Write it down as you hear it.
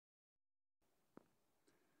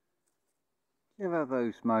You ever have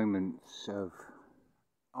those moments of,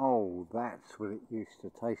 oh, that's what it used to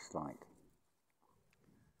taste like?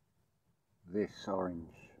 This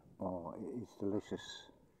orange, oh, it is delicious.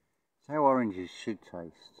 It's how oranges should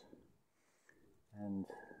taste. And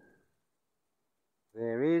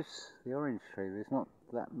there is the orange tree. There's not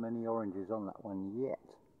that many oranges on that one yet.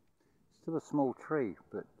 Still a small tree,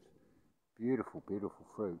 but beautiful, beautiful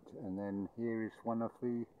fruit. And then here is one of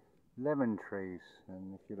the lemon trees,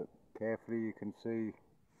 and if you look carefully you can see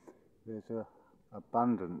there's a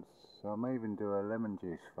abundance. So I may even do a lemon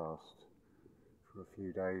juice fast for a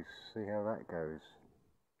few days, see how that goes.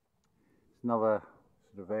 It's another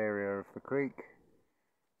sort of area of the creek.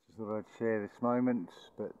 Just thought I'd share this moment,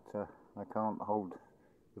 but I can't hold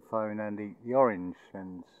the phone and eat the orange,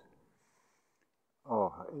 and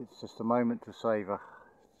oh, it's just a moment to savour.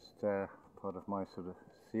 Just part of my sort of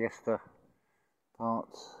siesta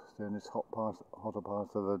part during this hotter part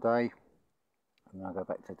of the day, and I go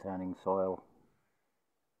back to turning soil.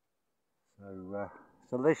 So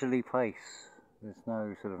it's a leisurely pace. There's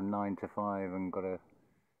no sort of 9 to 5 and got to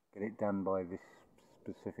get it done by this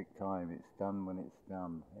specific time. It's done when it's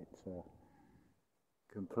done. It's a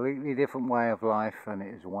completely different way of life, and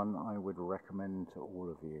it is one I would recommend to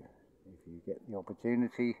all of you. If you get the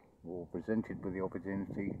opportunity, or presented with the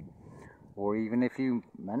opportunity, or even if you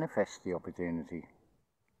manifest the opportunity,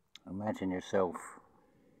 imagine yourself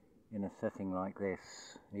in a setting like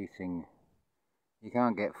this, eating. You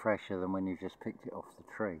can't get fresher than when you've just picked it off the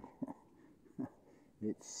tree.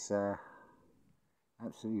 It's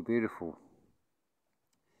absolutely beautiful.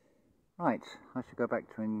 Right, I should go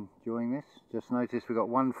back to enjoying this. Just noticed we got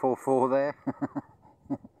 144 there.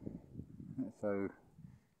 So,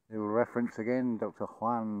 little reference again, Dr.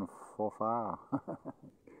 Juan Forfar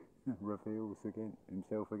reveals again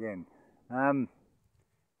himself again.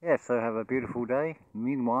 Yeah, so have a beautiful day.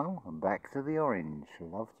 Meanwhile, back to the orange.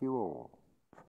 Love to you all.